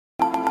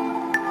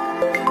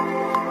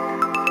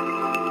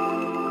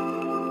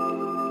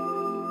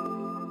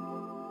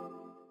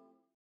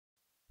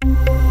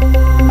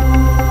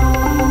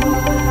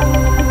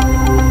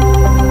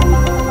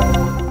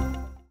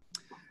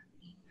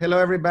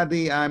Hello,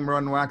 everybody. I'm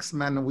Ron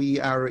Waxman. We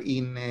are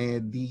in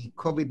the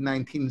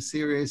COVID-19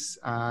 series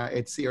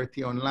at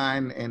CRT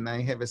Online, and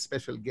I have a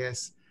special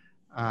guest,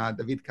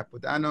 Davide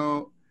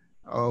Capodanno,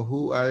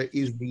 who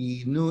is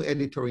the new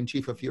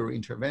editor-in-chief of Your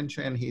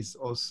Intervention. He's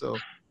also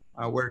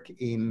work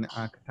in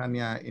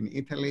Catania in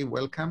Italy.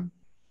 Welcome.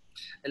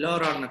 Hello,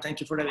 Ron. Thank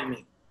you for having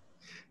me.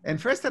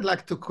 And first, I'd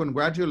like to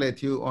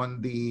congratulate you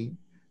on the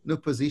new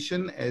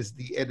position as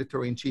the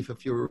editor-in-chief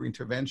of Your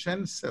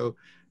Intervention. So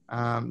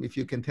if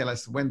you can tell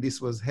us when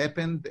this was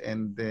happened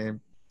and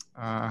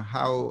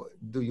how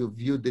do you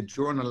view the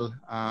journal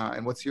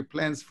and what's your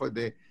plans for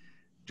the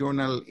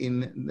journal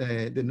in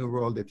the new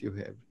role that you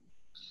have?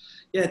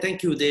 Yeah,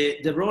 thank you.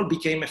 The role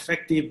became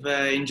effective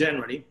in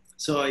January.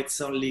 So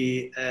it's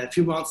only a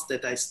few months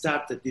that I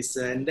started this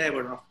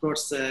endeavor. And of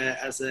course,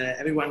 as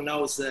everyone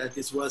knows,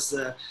 this was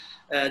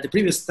the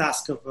previous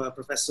task of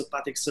Professor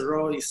Patrick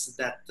Serrois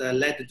that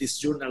led this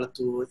journal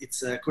to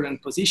its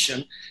current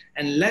position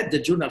and led the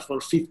journal for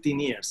 15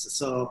 years.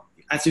 So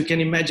as you can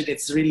imagine,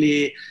 it's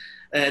really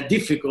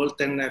difficult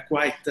and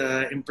quite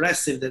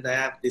impressive that I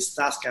have this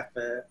task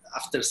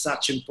after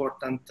such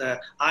important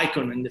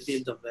icon in the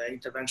field of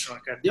interventional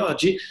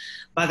cardiology.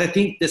 But I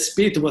think the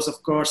spirit was,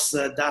 of course,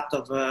 that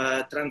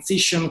of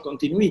transition,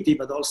 continuity,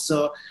 but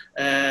also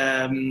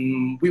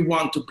we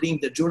want to bring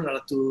the journal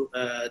to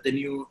the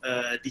new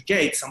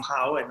decade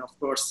somehow, and of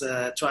course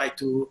try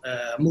to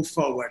move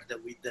forward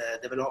with the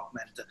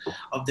development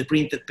of the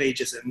printed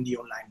pages and the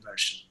online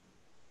version.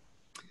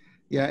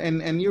 Yeah,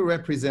 and you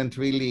represent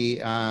really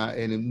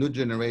a new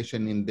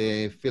generation in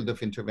the field of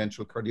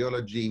interventional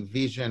cardiology,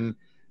 vision,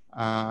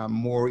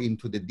 more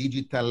into the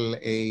digital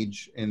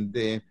age, and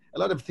a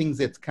lot of things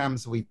that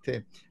comes with,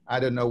 I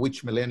don't know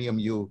which millennium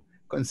you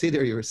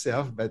consider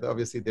yourself, but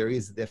obviously there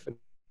is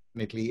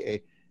definitely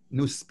a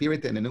new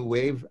spirit and a new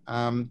wave.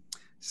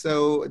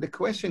 So the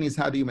question is,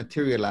 how do you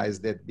materialize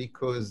that?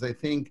 Because I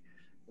think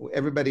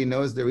everybody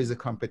knows there is a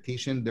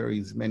competition, there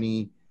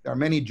are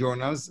many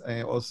journals,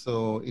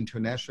 also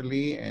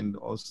internationally and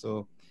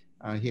also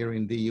here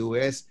in the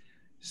US.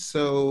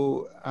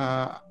 So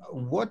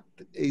what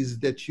is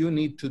that you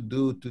need to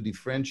do to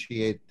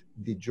differentiate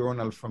the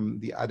journal from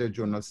the other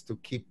journals to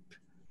keep,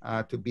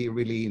 to be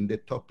really in the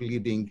top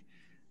leading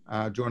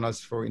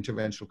journals for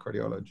interventional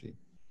cardiology?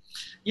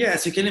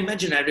 Yes, you can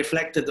imagine I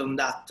reflected on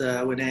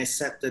that when I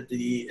set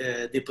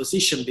the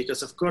position,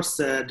 because of course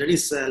there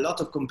is a lot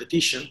of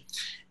competition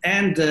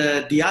and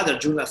the other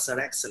journals are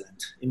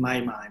excellent in my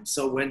mind.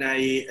 So when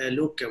I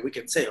look, we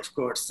can say, of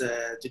course,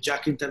 the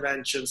JACC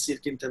intervention,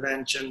 CIRC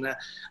intervention,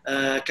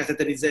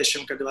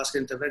 catheterization, cardiovascular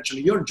intervention,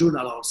 your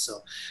journal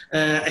also.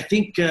 I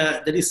think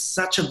there is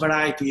such a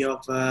variety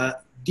of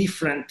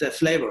different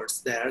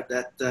flavors there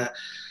that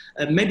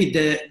maybe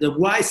the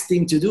wise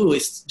thing to do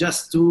is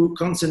just to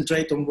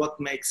concentrate on what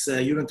makes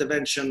your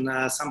intervention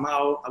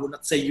somehow, I would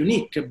not say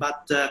unique,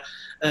 but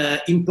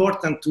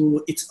important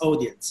to its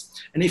audience.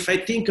 And if I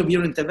think of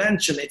your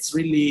intervention, it's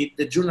really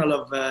the journal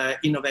of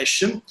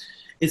innovation.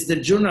 It's the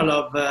journal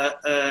of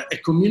a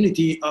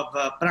community of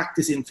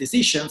practicing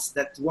physicians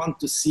that want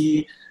to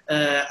see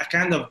a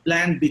kind of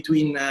blend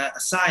between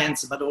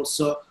science, but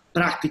also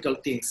practical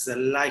things,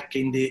 like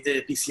in the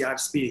PCR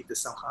spirit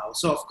somehow.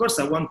 So of course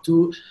I want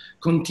to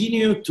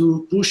continue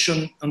to push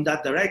on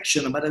that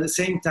direction, but at the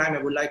same time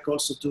I would like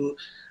also to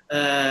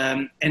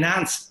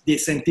enhance the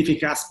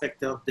scientific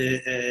aspect of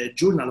the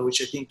journal,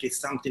 which I think is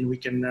something we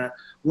can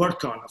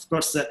work on. Of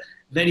course,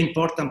 very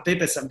important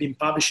papers have been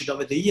published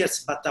over the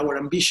years, but our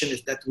ambition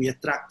is that we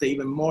attract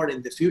even more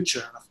in the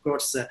future. And of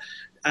course,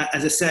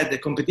 as I said, the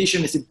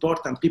competition is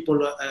important. People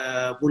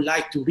would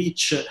like to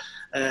reach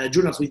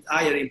journals with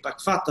higher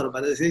impact factor,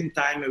 but at the same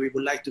time, we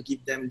would like to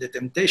give them the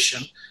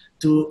temptation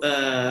to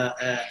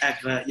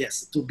have,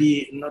 yes, to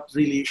be not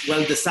really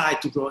well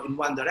decided to go in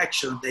one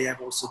direction. They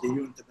have also the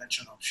new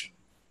intervention option.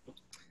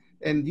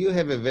 And you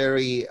have a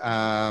very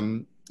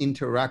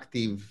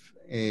interactive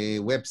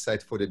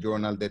website for the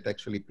journal that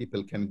actually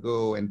people can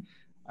go, and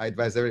I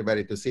advise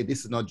everybody to see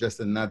this is not just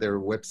another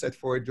website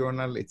for a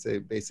journal. It's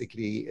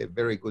basically a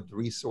very good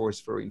resource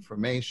for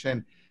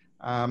information.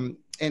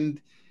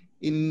 And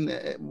in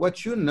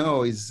what you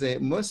know is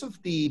most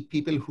of the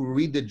people who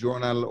read the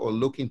journal or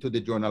look into the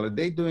journal, are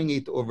they doing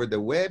it over the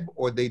web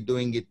or are they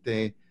doing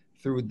it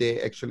through the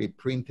actually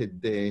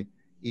printed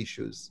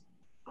issues?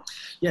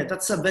 Yeah,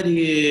 that's a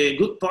very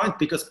good point,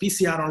 because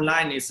PCR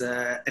Online is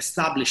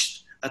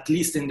established, at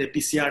least in the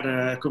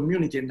PCR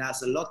community, and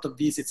has a lot of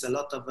visits, a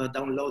lot of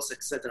downloads,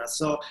 etc.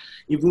 So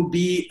it would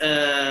be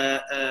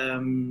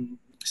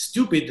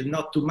stupid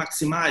not to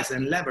maximize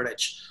and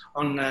leverage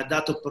on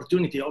that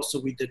opportunity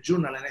also with the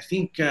journal. And I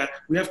think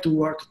we have to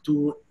work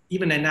to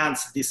even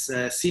enhance these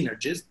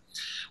synergies.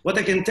 What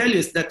I can tell you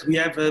is that we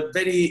have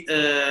very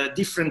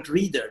different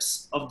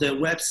readers of the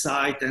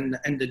website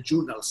and the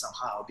journal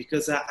somehow,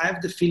 because I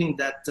have the feeling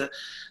that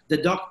the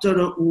doctor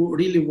who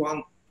really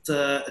want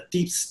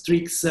tips,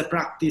 tricks,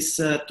 practice,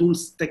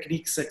 tools,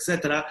 techniques,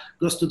 etc.,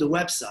 goes to the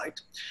website.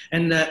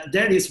 And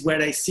that is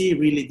where I see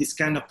really this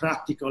kind of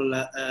practical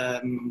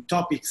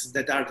topics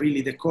that are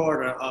really the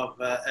core of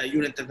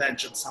your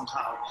intervention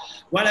somehow.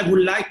 While I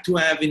would like to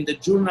have in the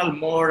journal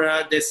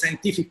more the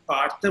scientific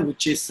part,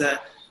 which is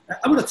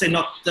I would say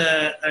not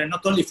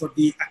only for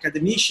the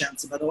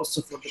academicians, but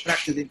also for the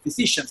practicing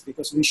physicians,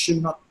 because we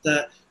should not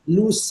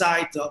lose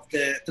sight of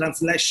the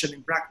translation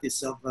in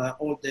practice of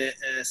all the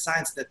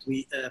science that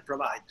we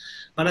provide.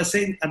 But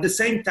at the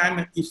same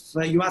time, if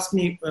you ask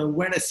me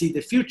where I see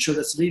the future,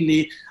 that's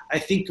really, I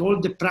think all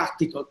the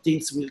practical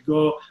things will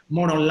go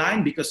more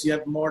online, because you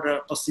have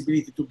more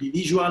possibility to be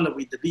visual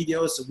with the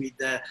videos, with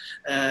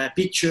the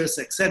pictures,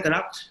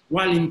 etc.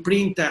 While in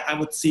print, I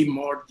would see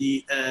more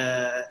the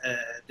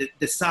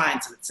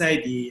science, let's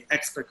say, the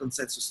expert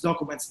consensus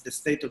documents, the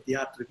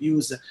state-of-the-art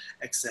reviews,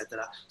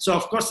 etc. So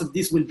of course,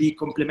 this will be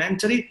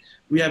complementary.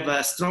 We have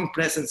a strong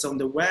presence on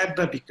the web,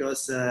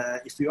 because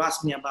if you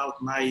ask me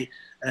about my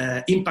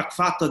impact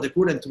factor, the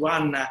current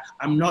one,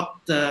 I'm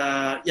not,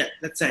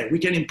 let's say we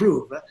can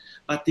improve.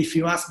 But if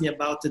you ask me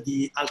about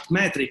the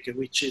altmetric,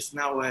 which is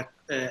now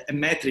a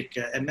metric,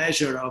 a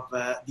measure of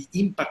the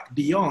impact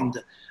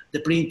beyond the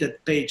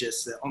printed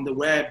pages on the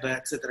web,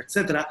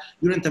 etc.,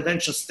 your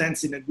intervention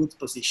stands in a good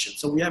position.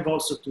 So we have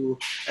also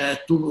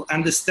to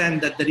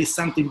understand that there is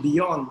something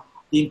beyond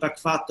the impact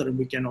factor, and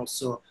we can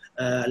also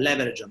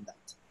leverage on that.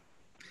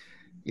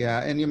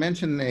 Yeah, and you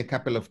mentioned a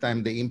couple of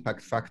times the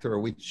impact factor,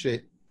 which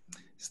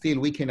still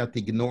we cannot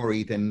ignore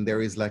it, and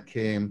there is like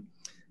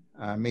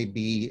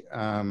maybe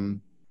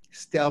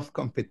stealth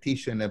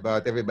competition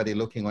about everybody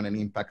looking on an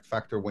impact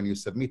factor when you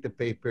submit a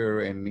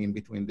paper and in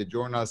between the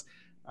journals,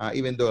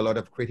 even though a lot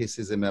of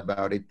criticism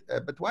about it.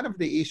 But one of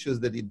the issues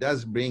that it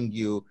does bring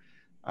you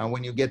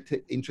when you get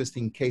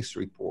interesting case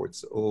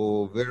reports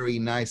or very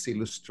nice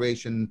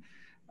illustration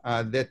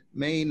that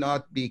may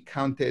not be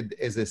counted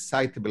as a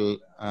citable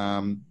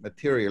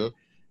material,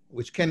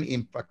 which can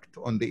impact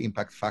on the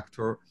impact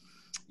factor,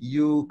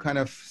 you kind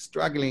of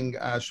struggling,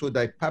 should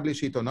I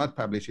publish it or not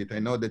publish it? I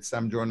know that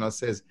some journal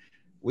says,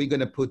 we're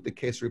gonna put the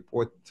case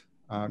report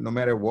no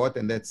matter what,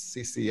 and that's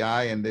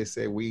CCI, and they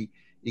say we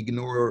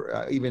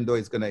ignore, even though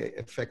it's gonna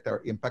affect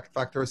our impact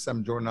factor.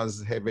 Some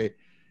journals have a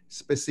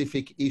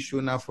specific issue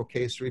now for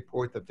case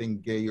report. I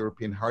think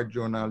European Heart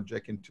Journal,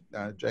 Jack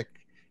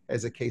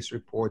as a case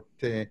report.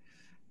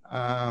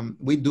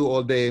 We do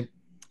all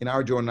in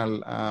our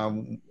journal,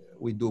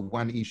 we do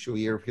one issue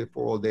here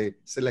for all the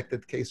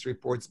selected case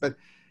reports. But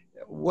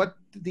what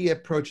the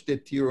approach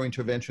that your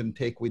intervention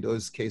take with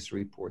those case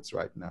reports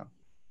right now?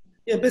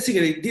 Yeah,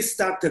 basically this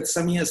started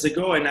some years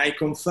ago, and I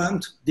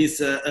confirmed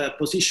this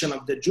position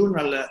of the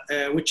journal,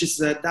 which is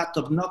that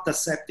of not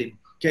accepting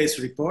case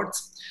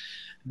reports.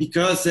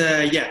 Because,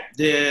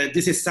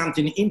 this is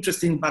something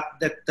interesting, but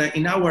that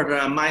in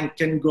our mind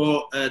can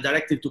go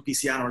directly to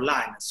PCR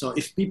Online. So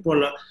if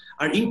people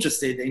are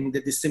interested in the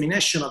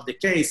dissemination of the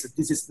case,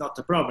 this is not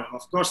a problem.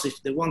 Of course,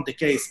 if they want the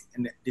case,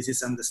 and this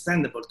is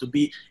understandable, to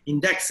be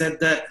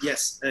indexed,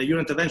 yes, your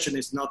intervention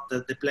is not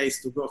the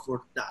place to go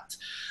for that.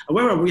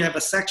 However, we have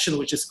a section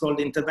which is called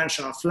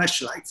Interventional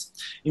Flashlights,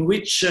 in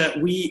which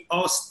we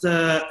host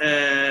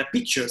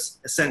pictures,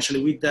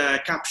 essentially, with the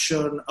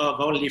caption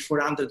of only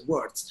 400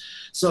 words.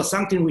 So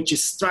something which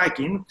is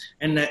striking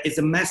and is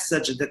a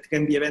message that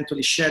can be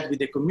eventually shared with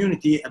the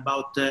community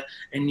about a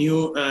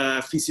new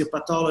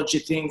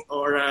physiopathology thing,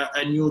 or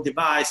a new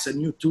device, a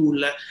new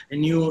tool, a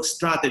new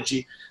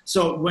strategy.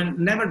 So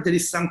whenever there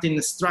is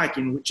something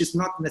striking, which is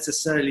not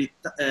necessarily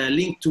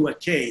linked to a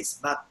case,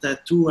 but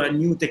to a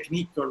new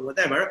technique or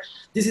whatever,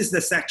 this is the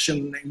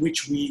section in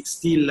which we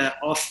still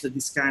host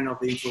this kind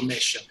of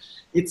information.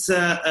 It's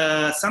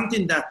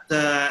something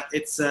that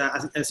it's,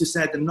 as you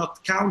said,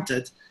 not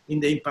counted in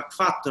the impact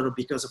factor,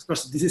 because of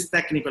course this is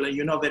technical, and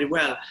you know very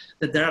well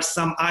that there are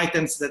some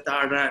items that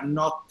are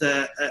not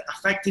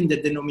affecting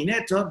the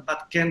denominator,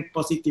 but can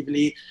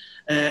positively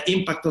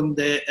impact on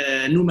the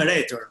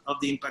numerator of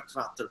the impact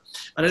factor.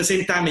 But at the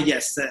same time,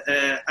 yes,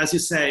 as you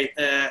say,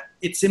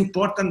 it's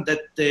important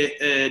that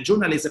the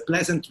journal is a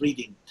pleasant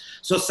reading.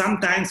 So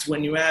sometimes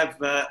when you have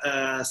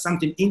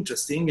something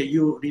interesting,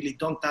 you really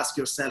don't ask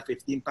yourself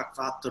if the impact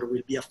factor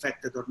will be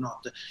affected or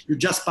not. You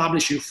just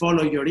publish, you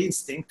follow your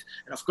instinct,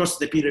 and of course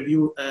the peer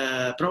review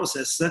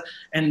process.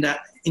 And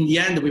in the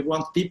end, we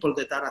want people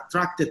that are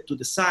attracted to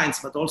the science,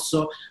 but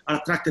also are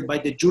attracted by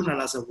the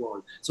journal as a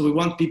whole. So we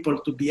want people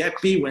to be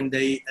happy when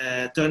they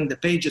turn the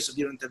pages of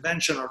your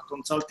intervention or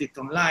consult it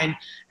online.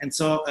 And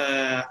so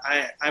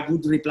I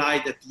would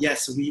reply that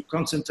yes, we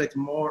concentrate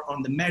more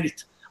on the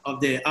merit of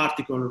the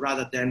article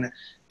rather than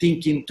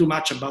thinking too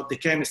much about the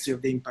chemistry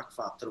of the impact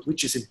factor,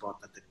 which is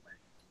important anyway.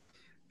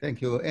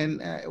 Thank you.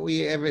 And we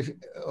have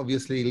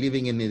obviously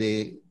living in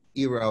the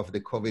era of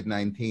the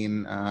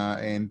COVID-19,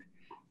 and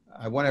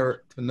I wanted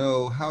to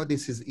know how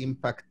this is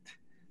impact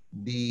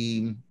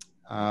the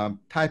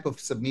type of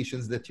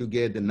submissions that you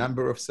get, the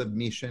number of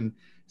submission.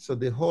 So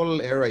the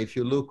whole era, if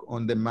you look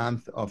on the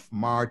month of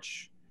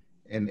March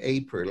and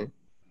April,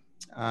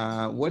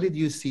 what did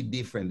you see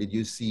different? Did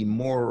you see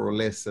more or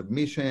less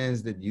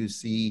submissions? Did you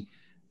see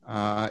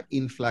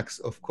influx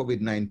of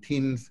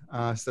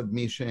COVID-19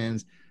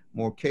 submissions,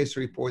 more case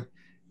report?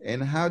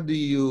 And how do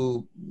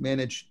you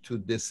manage to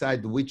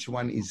decide which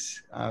one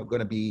is going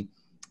to be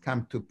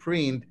come to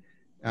print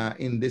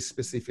in this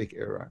specific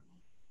era?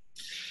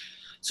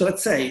 So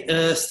let's say,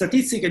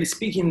 statistically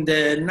speaking,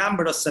 the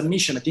number of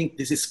submissions, I think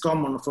this is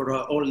common for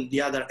all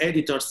the other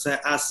editors,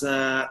 has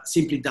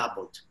simply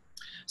doubled.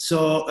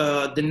 So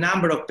the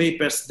number of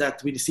papers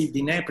that we received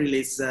in April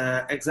is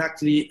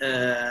exactly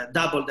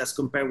doubled as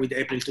compared with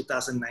April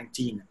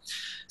 2019.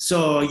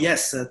 So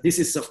yes, this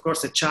is of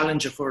course a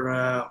challenge for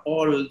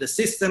all the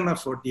system,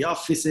 for the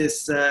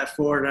offices,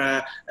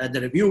 for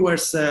the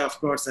reviewers, of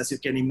course, as you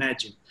can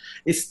imagine.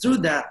 It's true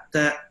that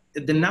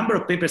the number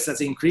of papers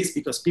has increased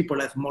because people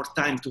have more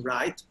time to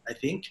write, I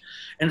think,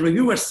 and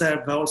reviewers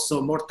have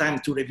also more time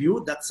to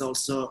review. That's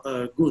also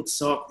good.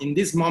 So in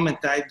this moment,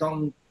 I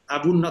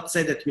would not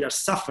say that we are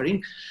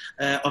suffering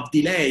of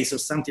delays or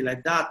something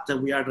like that.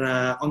 We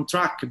are on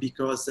track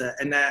because,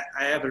 and I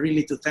have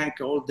really to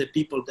thank all the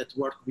people that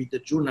work with the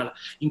journal,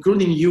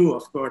 including you,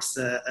 of course,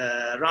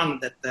 Ron,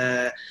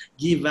 that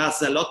give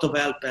us a lot of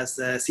help as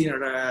a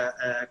senior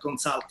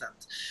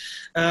consultant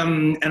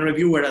and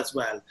reviewer as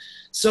well.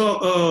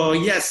 So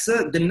yes,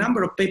 the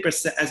number of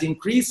papers has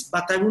increased,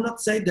 but I will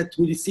not say that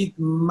we received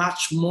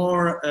much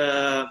more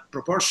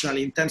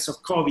proportionally in terms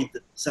of COVID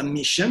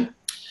submission,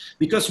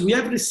 because we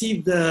have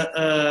received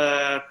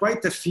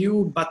quite a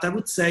few, but I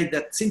would say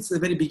that since the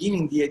very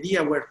beginning, the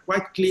idea were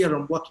quite clear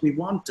on what we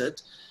wanted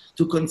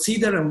to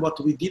consider and what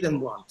we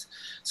didn't want.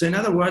 So in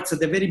other words, at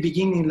the very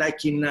beginning,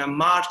 like in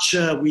March,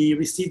 we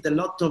received a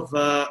lot of,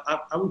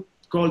 I would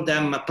call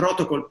them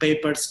protocol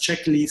papers,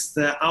 checklist,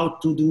 how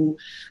to do,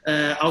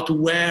 how to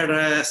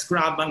wear,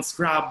 scrub,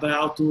 unscrub,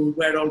 how to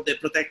wear all the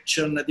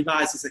protection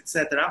devices,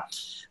 etc.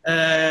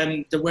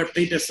 There were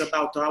papers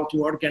about how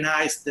to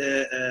organize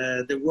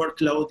the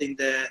workload in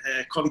the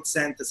COVID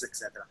centers,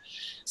 etc.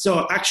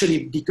 So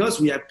actually,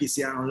 because we have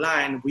PCR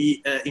Online,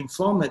 we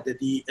informed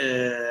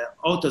the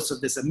authors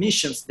of the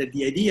submissions that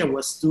the idea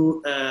was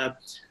to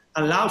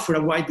allow for a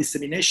wide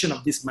dissemination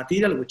of this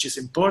material, which is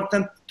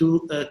important,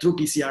 through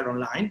PCR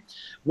Online,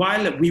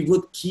 while we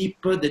would keep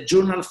the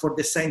journal for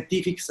the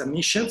scientific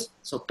submissions,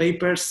 so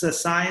papers,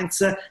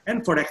 science,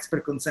 and for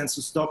expert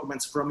consensus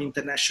documents from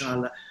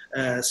international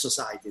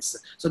societies.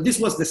 So this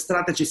was the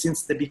strategy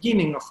since the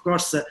beginning. Of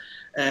course,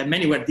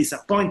 many were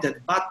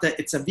disappointed, but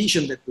it's a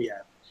vision that we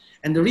have.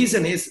 And the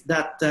reason is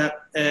that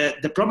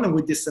the problem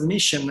with this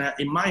submission,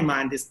 in my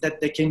mind, is that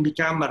they can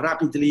become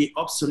rapidly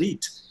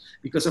obsolete.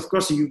 Because of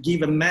course you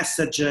give a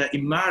message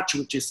in March,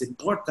 which is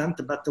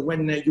important, but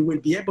when you will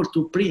be able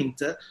to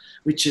print,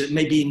 which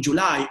may be in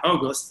July,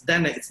 August,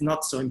 then it's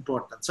not so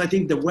important. So I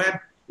think the web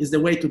is the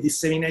way to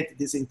disseminate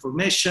this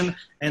information,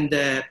 and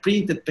the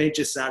printed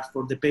pages are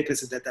for the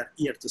papers that are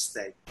here to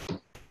stay.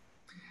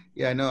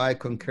 Yeah, no, I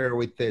concur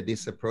with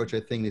this approach.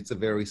 I think it's a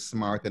very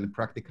smart and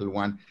practical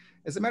one.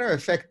 As a matter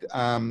of fact,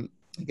 again,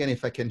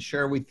 if I can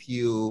share with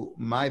you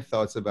my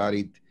thoughts about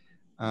it,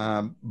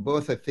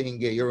 both I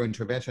think your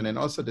intervention and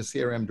also the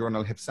CRM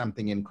journal have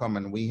something in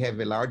common. We have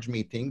a large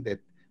meeting that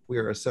we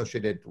are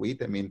associated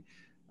with. I mean,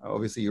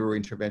 obviously your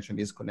intervention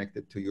is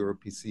connected to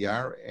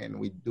EuroPCR, and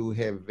we do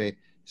have a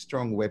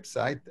strong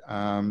website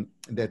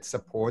that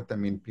support, I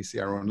mean,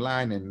 PCR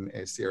Online and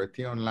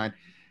CRT Online.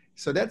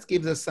 So that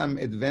gives us some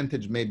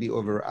advantage maybe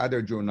over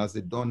other journals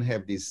that don't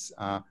have these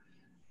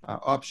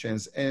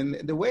options.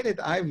 And the way that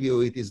I view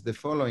it is the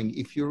following: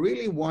 if you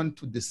really want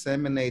to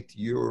disseminate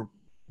your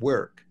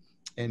work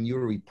and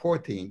your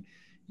reporting,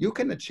 you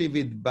can achieve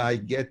it by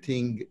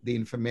getting the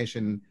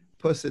information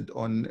posted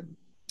on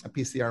a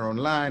PCR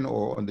Online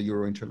or on the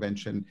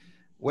Eurointervention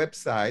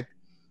website.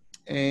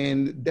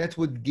 And that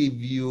would give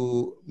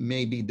you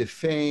maybe the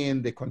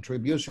fame, the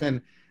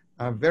contribution,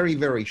 very,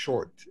 very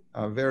short,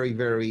 very,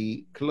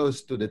 very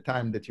close to the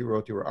time that you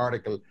wrote your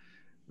article,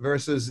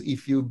 versus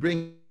if you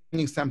bring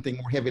something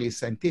more heavily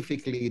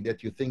scientifically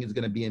that you think is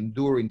going to be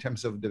endure in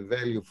terms of the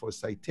value for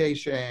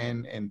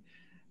citation and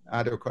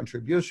other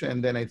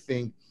contribution, then I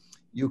think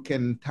you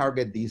can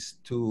target these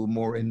to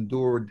more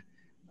endured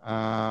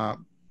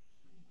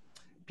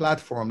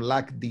platform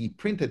like the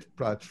printed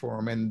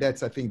platform. And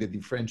that's, I think, the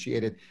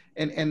differentiated.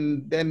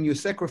 And then you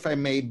sacrifice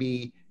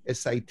maybe a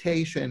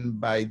citation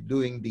by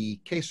doing the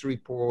case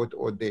report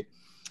or the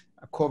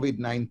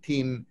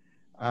COVID-19,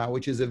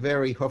 which is a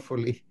very,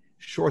 hopefully,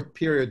 short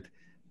period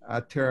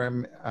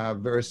term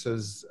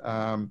versus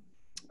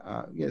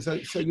yeah,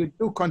 so you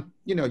do,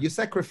 you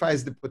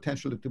sacrifice the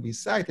potential to be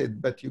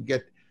cited, but you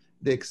get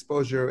the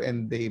exposure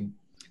and the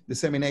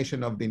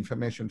dissemination of the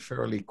information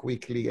fairly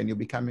quickly, and you're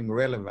becoming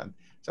relevant.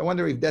 So I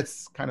wonder if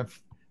that's kind of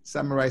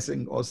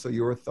summarizing also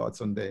your thoughts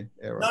on the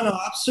era. No,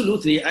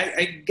 absolutely.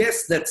 I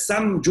guess that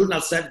some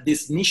journals have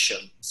this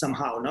mission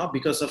somehow, no?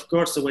 Because of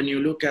course, when you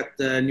look at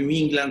New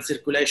England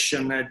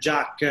Circulation,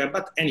 JACC,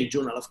 but any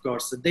journal, of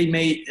course, they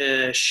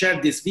may share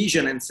this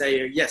vision and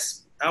say,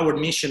 yes, our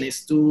mission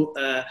is to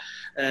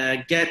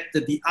get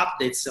the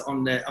updates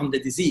on the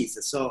disease.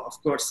 So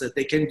of course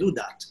they can do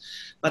that.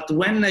 But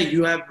when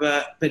you have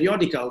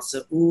periodicals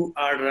who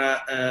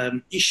are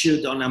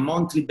issued on a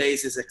monthly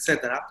basis,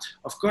 etc.,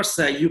 of course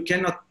you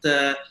cannot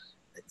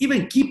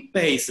even keep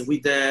pace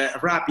with the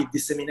rapid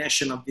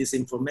dissemination of this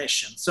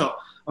information. So,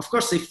 of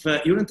course, if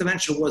your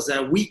intervention was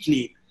a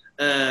weekly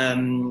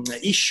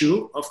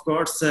issue, of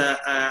course,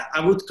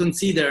 I would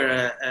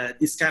consider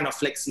this kind of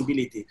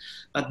flexibility.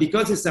 But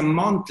because it's a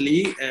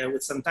monthly,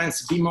 with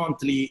sometimes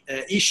bi-monthly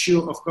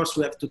issue, of course,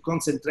 we have to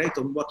concentrate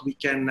on what we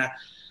can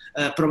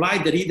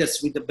provide the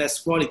readers with the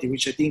best quality,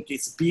 which I think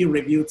is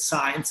peer-reviewed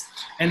science,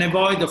 and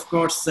avoid, of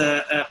course,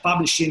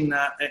 publishing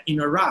in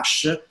a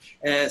rush,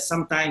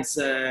 sometimes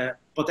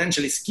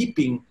potentially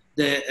skipping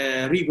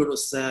the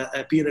rigorous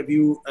peer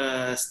review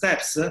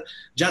steps,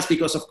 just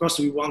because, of course,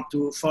 we want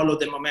to follow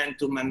the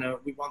momentum and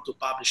we want to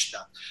publish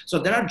that. So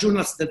there are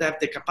journals that have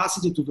the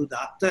capacity to do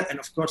that. And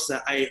of course,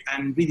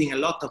 I'm reading a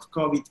lot of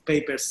COVID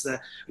papers,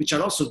 which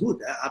are also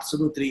good,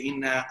 absolutely,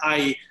 in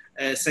high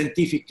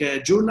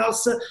scientific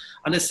journals.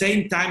 At the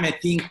same time, I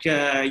think,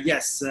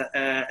 yes,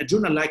 a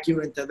journal like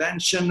Your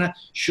Intervention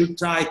should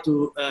try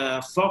to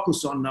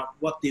focus on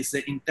what is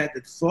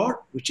intended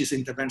for, which is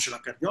interventional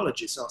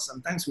cardiology. So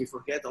sometimes we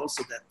forget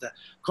also that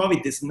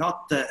COVID is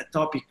not a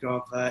topic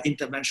of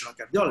interventional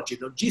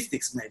cardiology,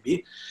 logistics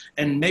maybe,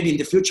 and maybe in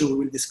the future we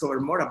will discover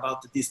more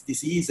about this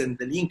disease and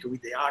the link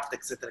with the heart,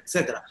 etc.,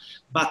 etc.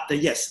 But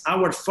yes,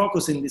 our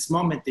focus in this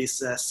moment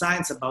is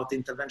science about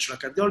interventional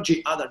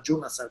cardiology. Other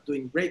journals are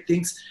doing great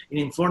things in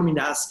informing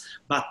us,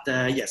 but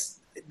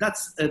yes,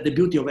 that's the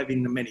beauty of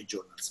having many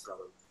journals,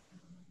 probably.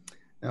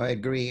 No, I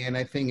agree, and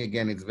I think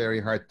again it's very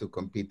hard to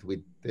compete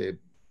with the,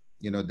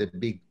 the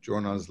big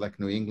journals like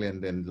New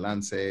England and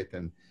Lancet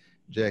and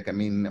JACC. I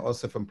mean,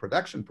 also from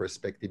production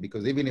perspective,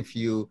 because even if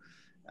you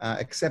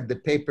accept the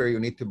paper, you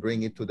need to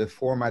bring it to the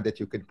format that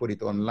you can put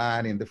it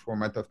online in the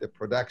format of the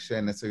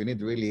production, and so you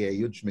need really a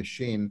huge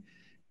machine,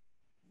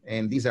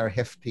 and these are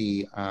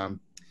hefty.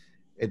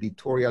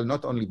 Editorial,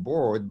 not only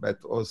board,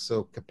 but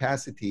also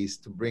capacities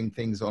to bring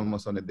things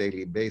almost on a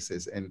daily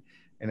basis. And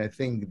I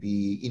think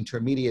the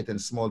intermediate and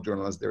small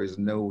journals, there is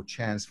no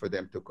chance for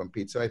them to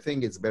compete. So I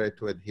think it's better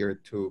to adhere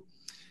to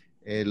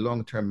a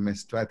long-term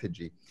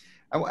strategy.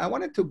 I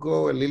wanted to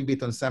go a little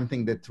bit on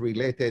something that's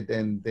related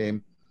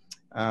and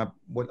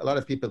what a lot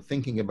of people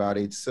thinking about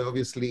it. So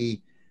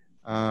obviously,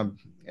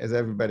 as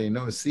everybody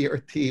knows,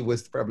 CRT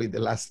was probably the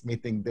last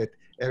meeting that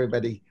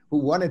everybody who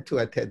wanted to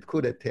attend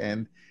could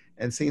attend.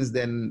 And since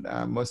then,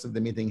 most of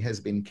the meeting has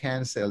been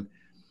canceled.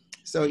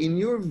 So in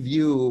your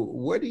view,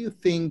 what do you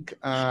think,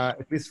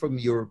 at least from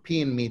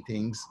European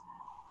meetings,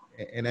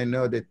 and I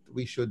know that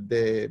we should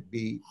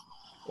be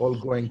all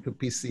going to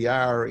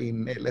PCR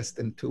in less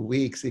than 2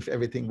 weeks if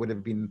everything would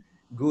have been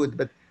good,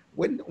 but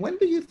when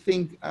do you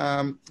think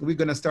we're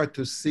gonna start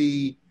to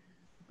see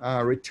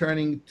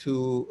returning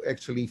to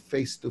actually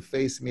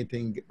face-to-face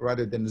meeting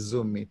rather than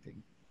Zoom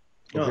meeting,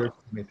 or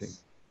virtual meeting?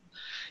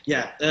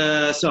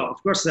 Yeah, so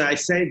of course I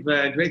save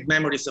great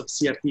memories of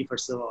CRT,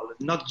 first of all,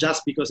 not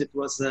just because it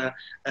was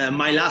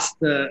my last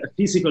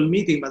physical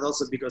meeting, but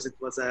also because it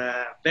was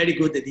a very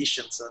good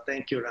edition, so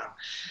thank you, Ram.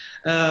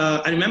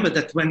 I remember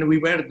that when we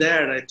were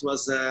there, it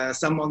was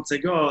some months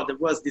ago, there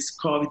was this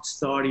COVID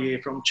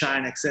story from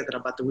China, etc.,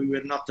 but we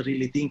were not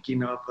really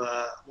thinking of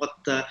what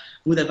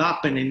would have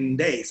happened in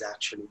days,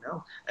 actually,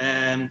 no?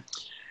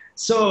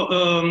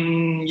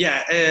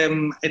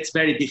 It's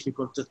very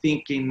difficult to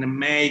think in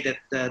May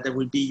that there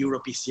will be Euro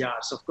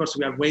PCR. So of course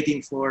we are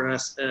waiting for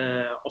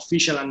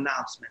official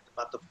announcement,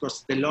 but of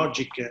course the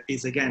logic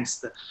is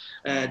against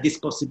this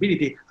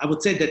possibility. I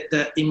would say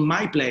that in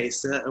my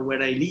place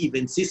where I live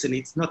in Sicily,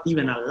 it's not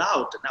even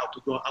allowed now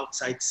to go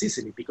outside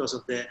Sicily because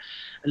of the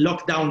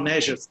lockdown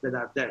measures that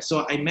are there.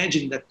 So I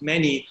imagine that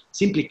many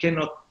simply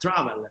cannot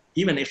travel,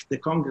 even if the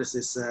Congress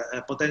is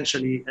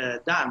potentially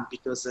done,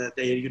 because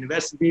the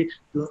university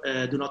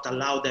do not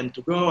allow them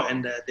to go,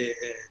 and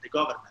the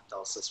government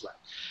also as well.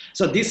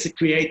 So this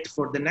creates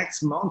for the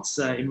next months,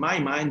 in my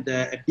mind,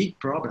 a big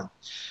problem.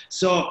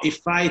 So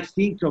if I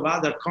think of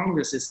other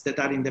congresses that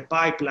are in the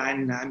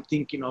pipeline, I'm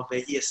thinking of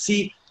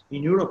ESC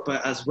in Europe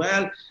as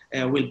well,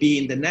 will be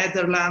in the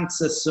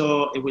Netherlands,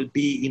 so it will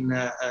be in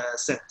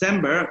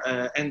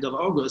September, end of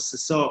August.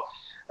 So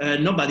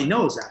nobody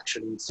knows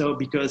actually. So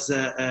because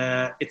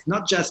it's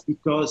not just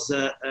because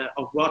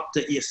of what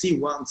the ESC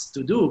wants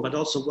to do, but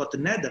also what the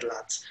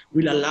Netherlands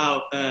will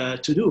allow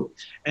to do.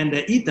 And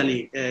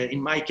Italy,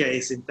 in my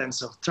case, in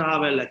terms of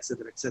travel,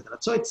 etc., etc.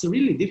 So it's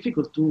really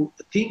difficult to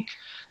think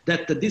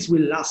that this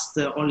will last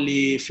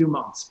only a few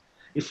months.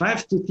 If I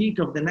have to think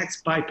of the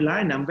next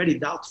pipeline, I'm very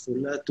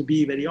doubtful, to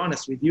be very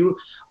honest with you,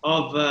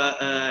 of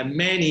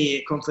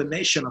many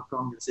confirmation of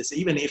congresses,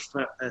 even if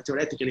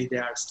theoretically they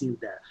are still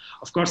there.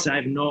 Of course, I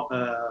have no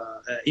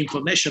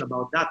information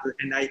about that,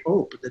 and I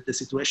hope that the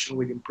situation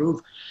will improve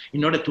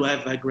in order to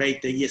have a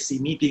great ESC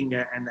meeting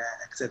and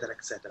et cetera,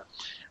 et cetera.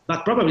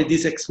 But probably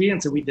this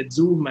experience with the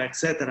Zoom,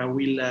 etc.,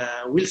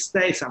 will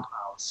stay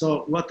somehow.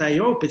 So what I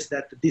hope is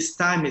that this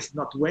time is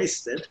not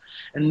wasted,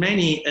 and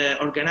many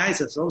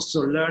organizers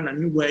also learn a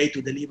new way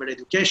to deliver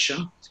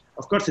education.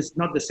 Of course, it's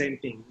not the same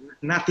thing.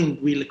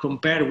 Nothing will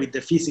compare with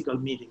the physical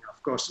meeting,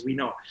 of course, we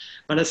know.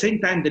 But at the same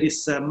time, there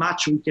is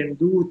much we can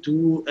do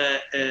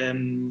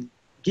to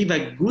give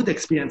a good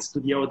experience to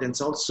the audience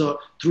also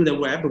through the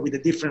web with a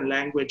different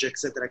language,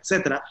 etc.,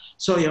 etc.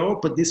 So I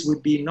hope this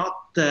will be not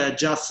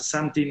just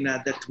something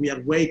that we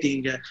are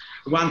waiting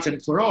once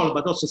and for all,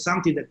 but also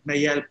something that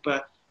may help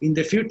in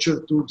the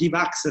future to give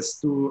access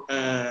to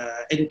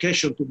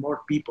education to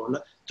more people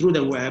through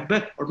the web,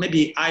 or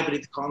maybe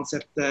hybrid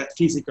concept,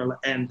 physical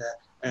and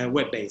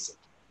web-based.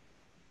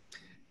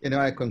 You know,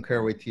 I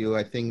concur with you.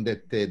 I think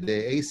that the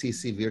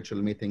ACC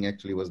virtual meeting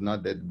actually was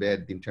not that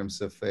bad in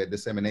terms of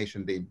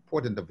dissemination, the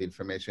importance of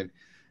information.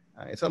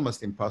 It's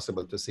almost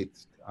impossible to sit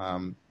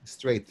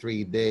straight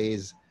 3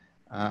 days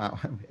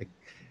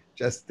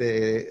just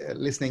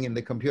listening in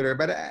the computer.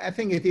 But I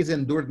think it is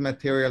endured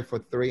material for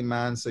 3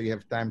 months, so you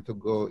have time to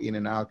go in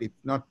and out.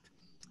 It's not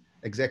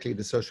exactly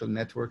the social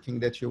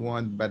networking that you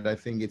want, but I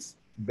think it's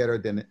better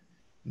than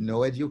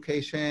no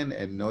education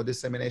and no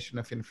dissemination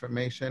of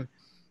information.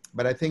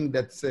 But I think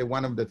that's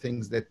one of the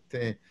things that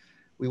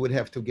we would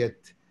have to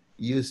get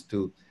used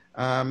to.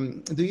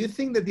 Do you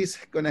think that this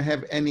is going to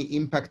have any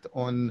impact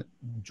on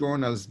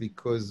journals,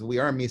 because we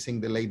are missing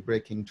the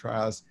late-breaking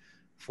trials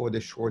for the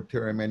short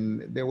term,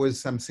 and there was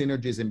some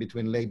synergies in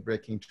between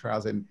late-breaking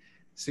trials and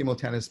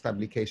simultaneous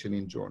publication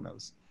in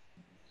journals?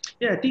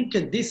 Yeah, I think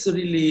this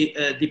really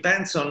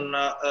depends on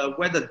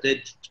whether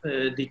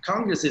the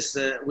congresses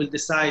will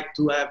decide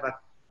to have a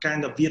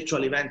kind of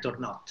virtual event or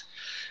not.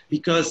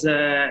 Because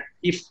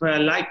if,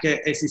 like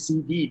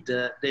ACC did,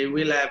 they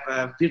will have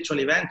a virtual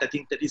event, I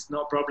think there is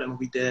no problem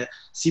with the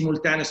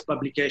simultaneous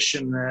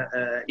publication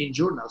in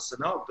journals,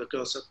 no?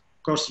 Because of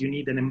course you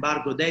need an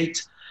embargo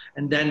date,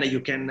 and then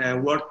you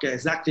can work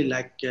exactly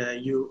like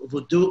you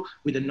would do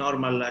with a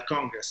normal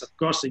Congress. Of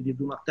course, if you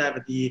do not have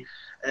the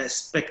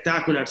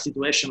spectacular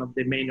situation of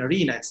the main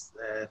arena, it's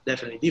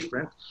definitely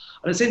different.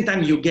 At the same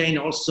time, you gain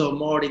also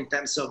more in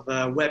terms of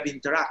web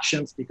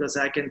interactions, because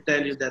I can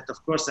tell you that,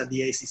 of course, at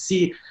the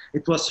ACC,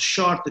 it was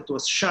short, it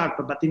was sharp,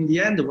 but in the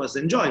end, it was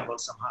enjoyable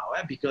somehow,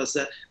 because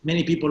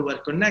many people were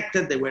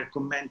connected, they were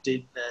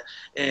commented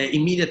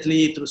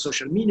immediately through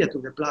social media, to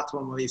the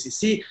platform of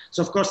ACC.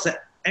 So, of course,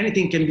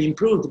 anything can be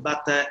improved,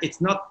 but it's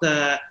not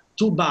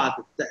too bad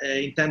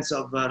in terms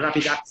of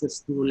rapid access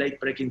to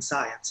late-breaking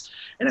science.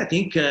 And I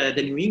think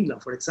the New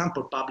England, for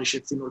example, published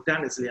it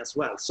simultaneously as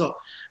well. So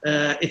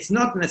it's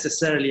not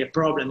necessarily a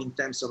problem in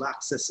terms of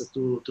access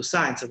to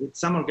science. With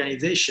some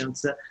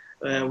organizations,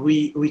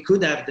 we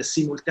could have the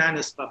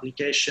simultaneous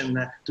publication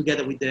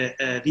together with the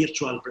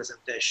virtual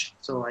presentation.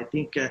 So I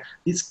think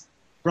this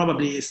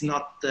probably is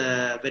not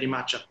very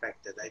much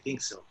affected. I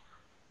think so.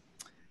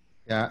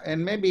 Yeah,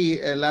 and maybe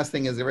last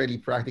thing is really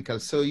practical.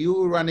 So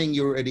you running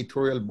your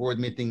editorial board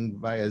meeting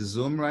via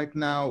Zoom right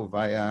now,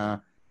 via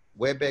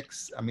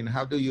WebEx? I mean,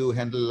 how do you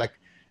handle, like,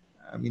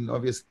 I mean,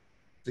 obviously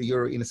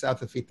you're in the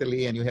south of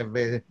Italy and you have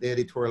the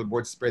editorial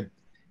board spread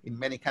in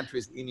many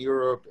countries in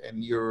Europe,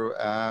 and you're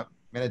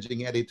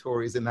managing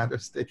editors in other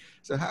states.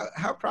 So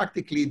how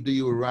practically do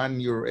you run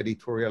your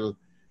editorial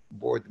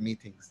board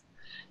meetings?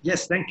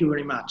 Yes, thank you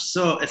very much.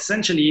 So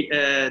essentially,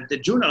 the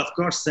journal, of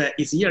course,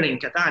 is here in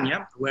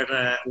Catania, where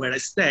I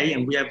stay,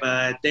 and we have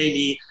a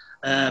daily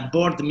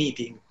board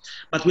meeting.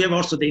 But we have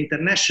also the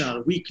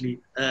international weekly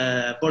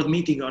board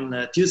meeting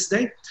on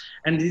Tuesday,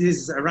 and this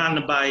is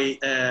run by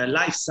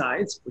Life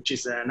Sites, which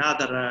is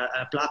another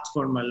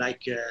platform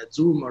like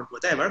Zoom or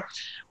whatever.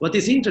 What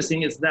is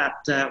interesting is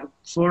that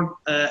for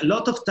a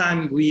lot of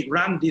time we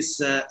run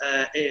this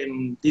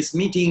this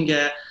meeting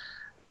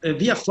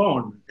via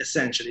phone,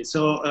 essentially.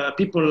 So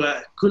people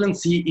couldn't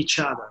see each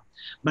other.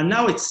 But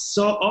now it's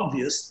so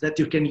obvious that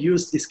you can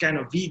use this kind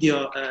of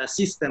video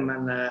system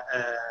and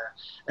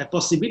a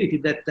possibility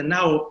that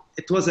now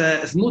it was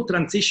a smooth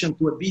transition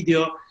to a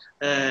video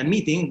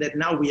meeting that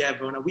now we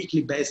have on a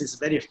weekly basis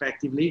very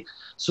effectively.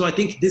 So I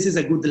think this is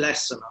a good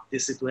lesson of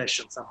this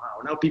situation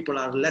somehow. Now people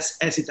are less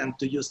hesitant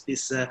to use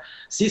these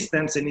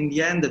systems, and in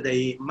the end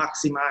they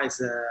maximize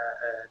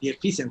the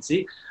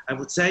efficiency, I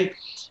would say.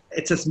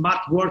 It's a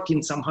smart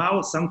working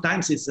somehow.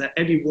 Sometimes it's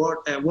heavy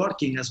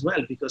working as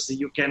well, because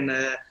you can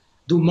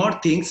do more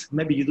things.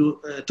 Maybe you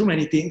do too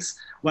many things,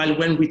 while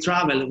when we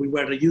travel, we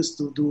were used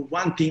to do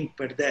one thing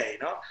per day.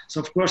 No? So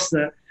of course,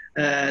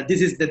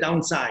 this is the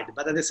downside.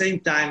 But at the same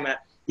time,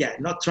 yeah,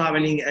 not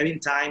traveling, having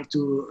time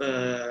to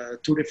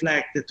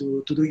reflect,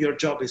 to do your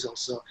job is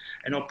also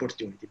an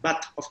opportunity.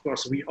 But of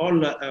course, we all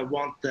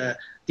want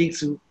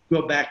things to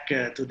go back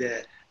to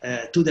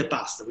the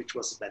past, which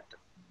was better.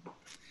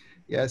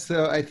 Yeah,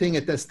 so I think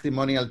a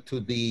testimonial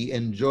to the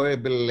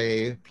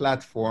enjoyable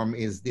platform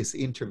is this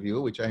interview,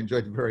 which I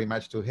enjoyed very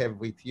much to have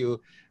with you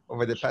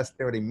over the past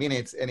 30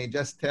 minutes. And it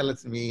just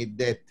tells me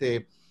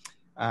that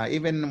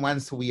even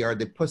once we are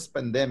the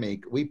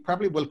post-pandemic, we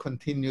probably will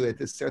continue at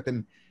a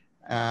certain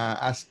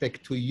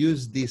aspect to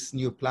use this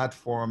new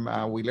platform.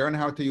 We learn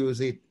how to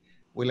use it.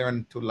 We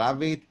learn to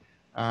love it.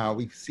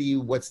 We see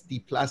what's the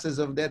pluses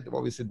of that.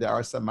 Obviously, there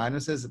are some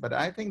minuses, but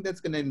I think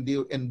that's going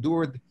to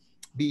endure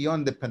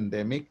beyond the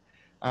pandemic.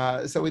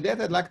 So with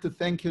that, I'd like to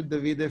thank you,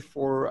 Davide,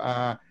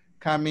 for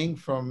coming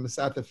from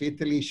south of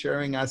Italy,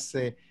 sharing us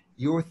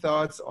your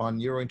thoughts on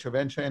your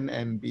intervention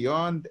and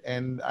beyond.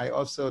 And I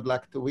also would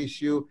like to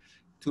wish you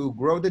to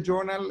grow the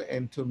journal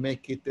and to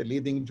make it a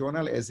leading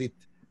journal as it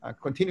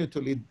continue to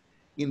lead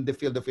in the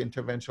field of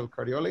interventional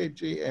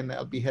cardiology. And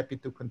I'll be happy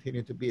to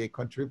continue to be a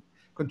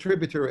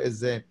contributor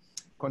as a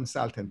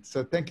consultant.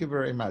 So thank you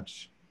very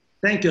much.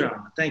 Thank you,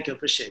 Ron. Thank you.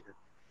 Appreciate it.